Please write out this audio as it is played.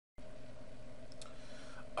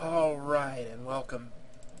Alright, and welcome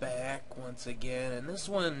back once again, and this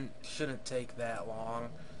one shouldn't take that long.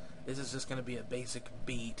 This is just going to be a basic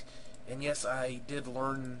beat, and yes, I did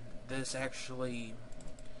learn this actually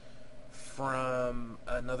from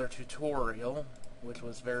another tutorial, which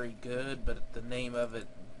was very good, but the name of it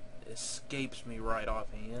escapes me right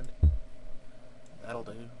offhand. That'll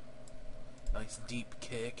do. Nice deep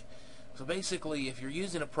kick. So basically, if you're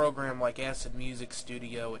using a program like Acid Music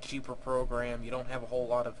Studio, a cheaper program, you don't have a whole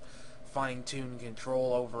lot of fine-tuned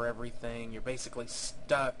control over everything. You're basically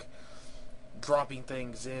stuck dropping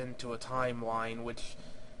things into a timeline, which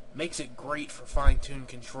makes it great for fine-tuned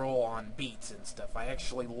control on beats and stuff. I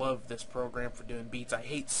actually love this program for doing beats. I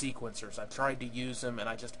hate sequencers. I've tried to use them, and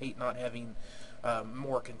I just hate not having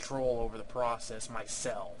more control over the process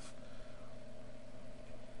myself.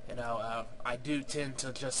 You know, I do tend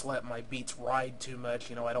to just let my beats ride too much.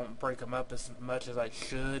 You know, I don't break them up as much as I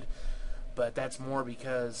should, but that's more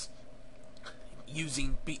because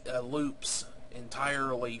using loops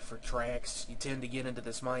entirely for tracks, you tend to get into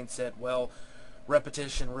this mindset, well,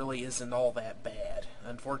 repetition really isn't all that bad.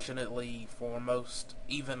 Unfortunately, for most,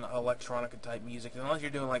 even electronica type music, unless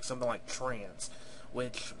you're doing like something like trance,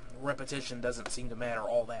 which repetition doesn't seem to matter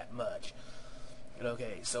all that much. But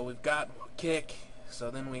okay, so we've got kick.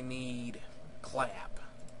 So then we need clap.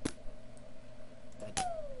 That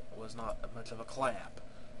was not much of a clap.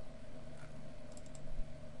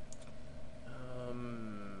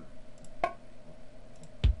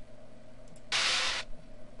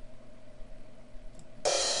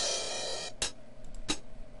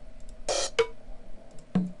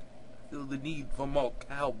 Feel the need for more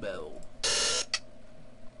cowbell.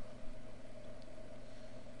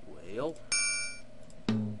 Well.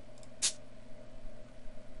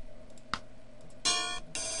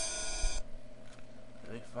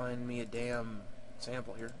 Let me find me a damn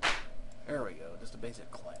sample here. There we go, just a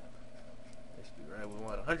basic clap. This should be right. We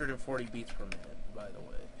want 140 beats per minute, by the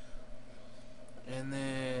way. And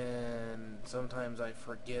then sometimes I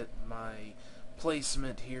forget my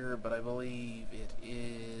placement here, but I believe it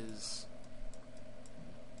is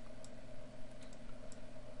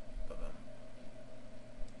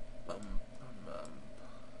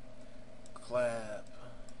clap.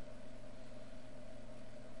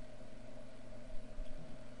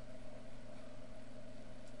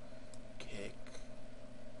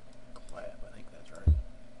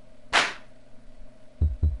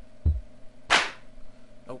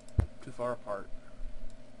 Too far apart,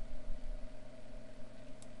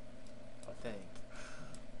 I think.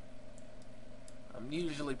 I'm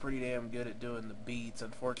usually pretty damn good at doing the beats.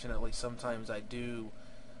 Unfortunately, sometimes I do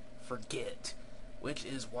forget, which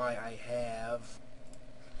is why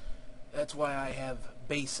that's why I have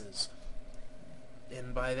basses.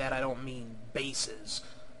 And by that I don't mean basses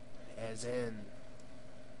as in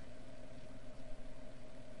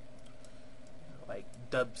like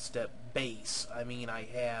dubstep bass. I mean I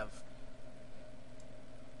have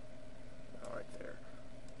right there,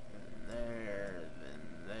 and there, then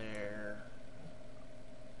there.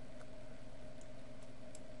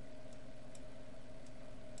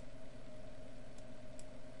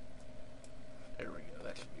 There we go,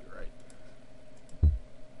 that should be right.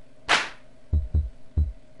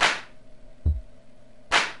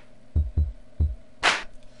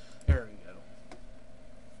 There we go.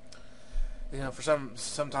 You know,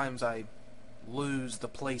 sometimes I lose the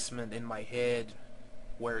placement in my head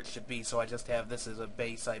where it should be, so I just have this as a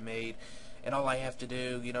bass I made, and all I have to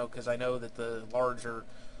do, you know, because I know that the larger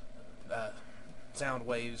sound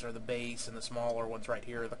waves are the bass and the smaller ones right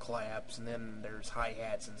here are the claps, and then there's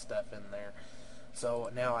hi-hats and stuff in there.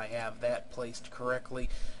 So now I have that placed correctly.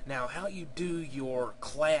 Now how you do your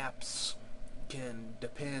claps can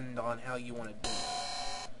depend on how you want to do it.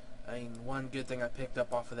 I mean, one good thing I picked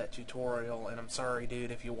up off of that tutorial, and I'm sorry,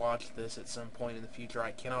 dude, if you watch this at some point in the future,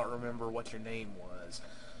 I cannot remember what your name was.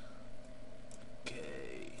 Okay.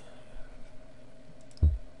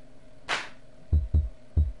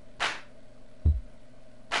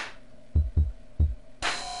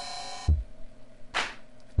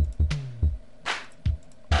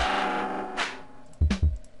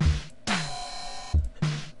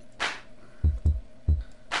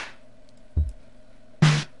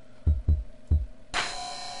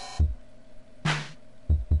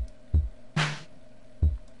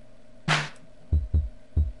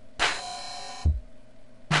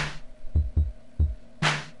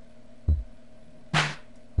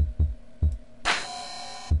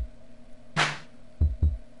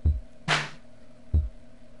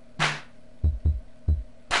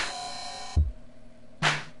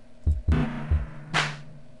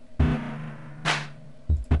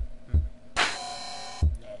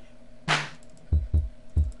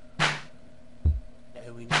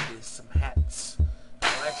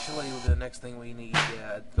 next thing we need,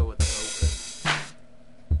 yeah, I'd go with the open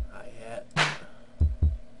hi-hat.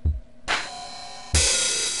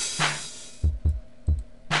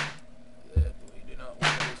 We do not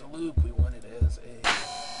want it as a loop, we want it as a...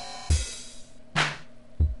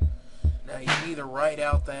 Now you can either write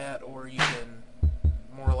out that, or you can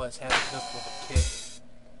more or less have it just with a kick.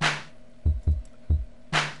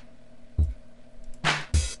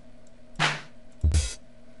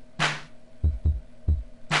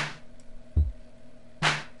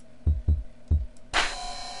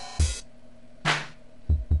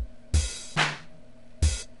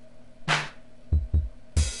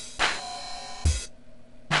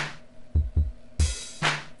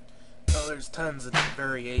 There's tons of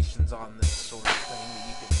variations on this sort of thing that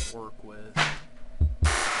you can work with.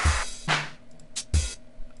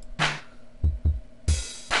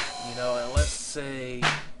 You know, and let's say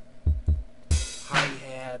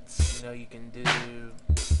hi-hats, you know, you can do...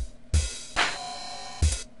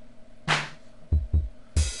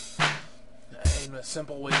 And a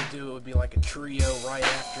simple way to do it would be like a trio right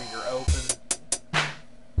after you're open.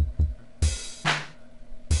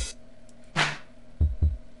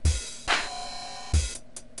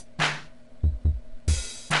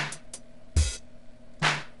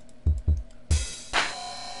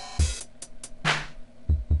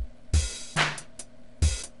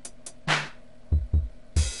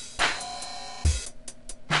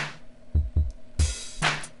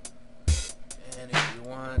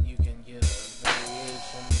 You can get a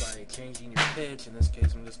variation by changing your pitch. In this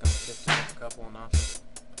case, I'm just going to shift it up a couple of notches.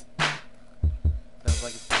 Sounds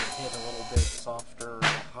like it's going to hit a little bit softer, or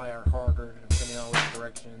higher, harder, depending on which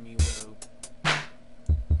direction you go.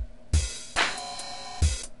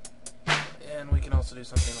 And we can also do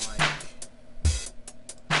something like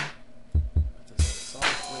put this in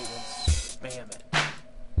softly and spam it.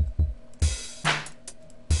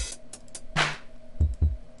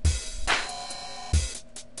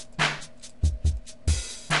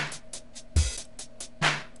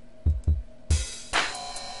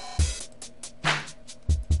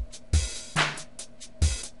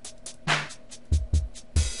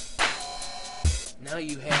 Now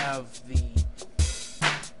you have the,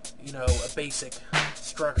 you know, a basic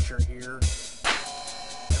structure here.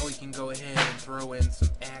 Now we can go ahead and throw in some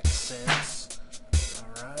accents.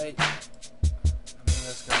 Alright. I'm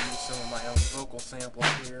just going to use some of my own vocal samples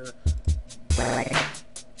here.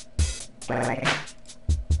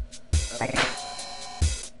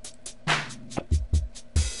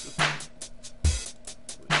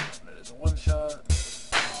 It is a one shot.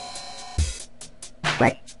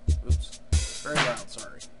 Oops. Very loud,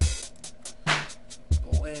 sorry.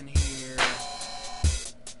 Pull in here.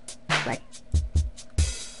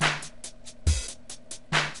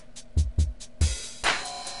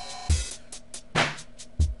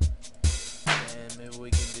 And maybe we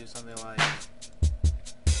can do something like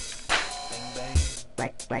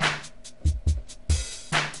bang bang.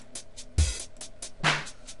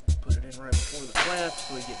 Put it in right before the clap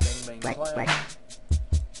so we get bang bang clap.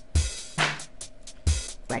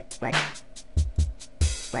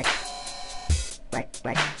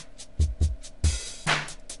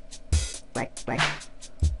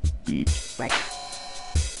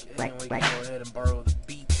 And we can go ahead and borrow the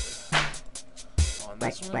beat on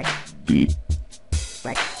this one.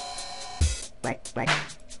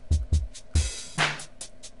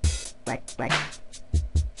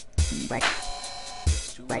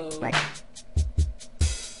 It's too low.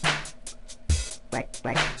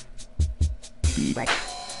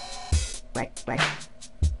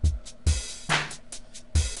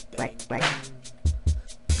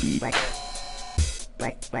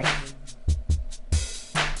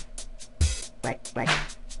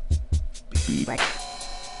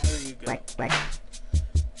 There you go. Maybe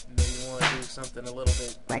you want to do something a little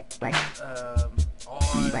bit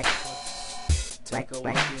odd. Let's take a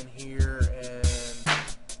look in here and,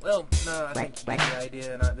 well, no, I think you get the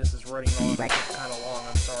idea, and this is running on kind of long,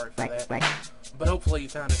 I'm sorry for that. But hopefully you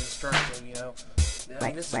found it instructive, you know. I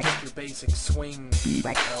mean, this is just your basic swing,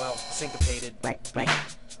 well, syncopated beat.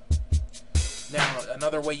 Now,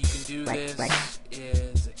 another way you can do this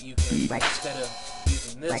is you can, instead of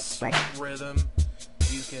using this rhythm,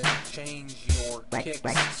 you can change your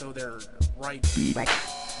kicks so they're right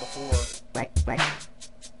before.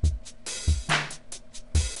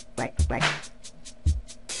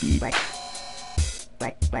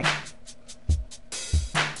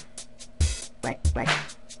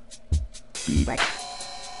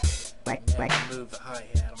 Now move the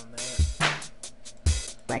hi-hat on that.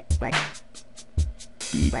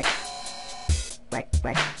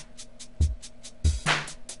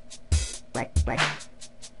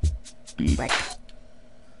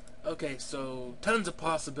 so tons of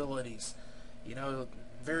possibilities. You know,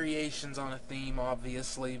 variations on a theme,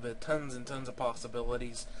 obviously, but tons and tons of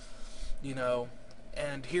possibilities. You know,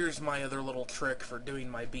 and here's my other little trick for doing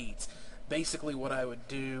my beats. Basically, what I would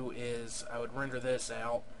do is I would render this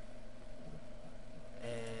out,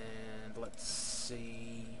 and let's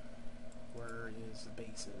see, where is the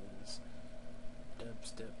basses?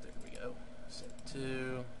 Dubstep, there we go. Set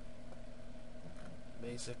 2.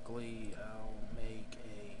 Basically, I'll make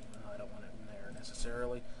I don't want it in there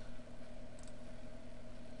necessarily.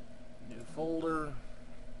 New folder.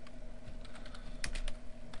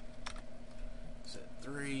 Set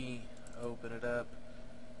 3. Open it up.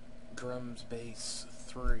 Drums bass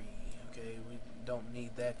 3. Okay, we don't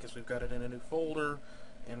need that because we've got it in a new folder,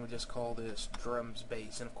 and we just call this drums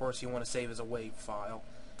bass. And of course, you want to save as a WAV file,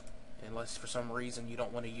 unless for some reason you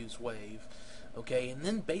don't want to use WAV. Okay, and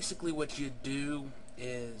then basically what you do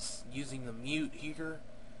is, using the mute here,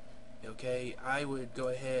 okay, I would go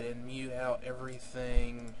ahead and mute out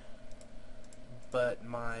everything but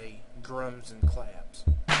my drums and claps.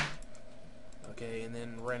 Okay, and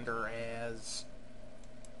then render as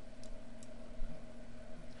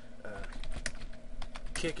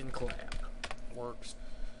kick and clap works.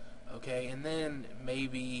 Okay, and then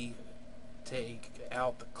maybe take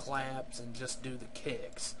out the claps and just do the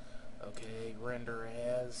kicks. Okay, render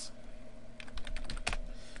as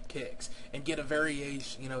kicks, and get a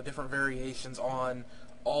variation, you know, different variations on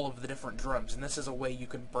all of the different drums, and this is a way you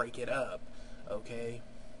can break it up. Okay,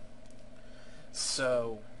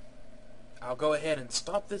 so I'll go ahead and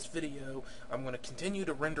stop this video. I'm going to continue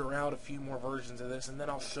to render out a few more versions of this, and then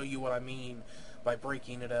I'll show you what I mean by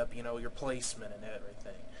breaking it up, you know, your placement and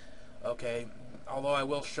everything. Okay, although I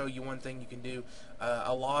will show you one thing you can do.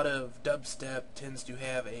 A lot of dubstep tends to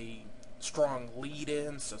have a strong lead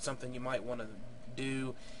in, so something you might want to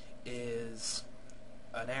do is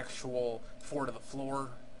an actual 4 to the floor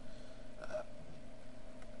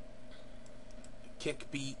kick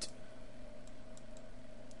beat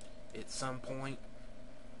at some point.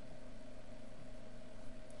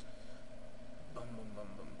 Bum, bum, bum,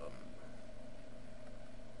 bum, bum.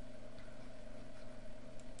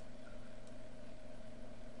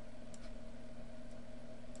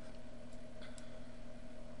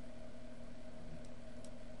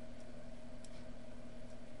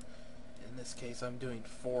 In this case, I'm doing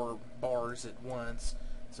 4 bars at once,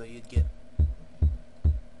 so you'd get,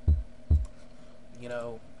 you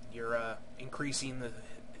know, you're increasing the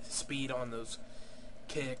speed on those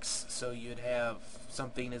kicks, so you'd have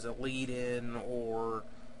something as a lead in or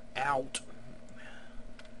out.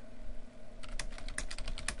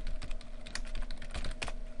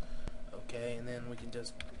 Okay, and then we can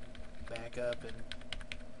just back up and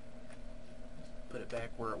put it back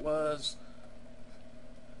where it was.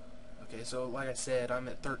 Okay, so like I said, I'm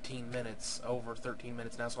at 13 minutes, over 13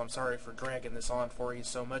 minutes now, so I'm sorry for dragging this on for you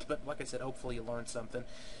so much, but like I said, hopefully you learned something.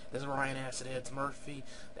 This is Ryan Acidheads Murphy.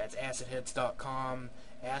 That's acidheads.com.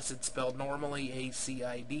 Acid spelled normally,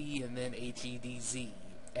 A-C-I-D, and then H-E-D-Z.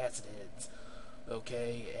 Acidheads.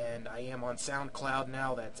 Okay, and I am on SoundCloud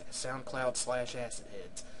now. That's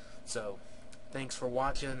SoundCloud/Acidheads. So, thanks for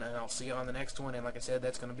watching, and I'll see you on the next one, and like I said,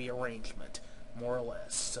 that's going to be arrangement, more or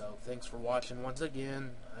less. So, thanks for watching once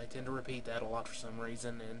again. I tend to repeat that a lot for some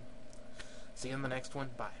reason, and see you in the next one.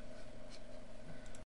 Bye.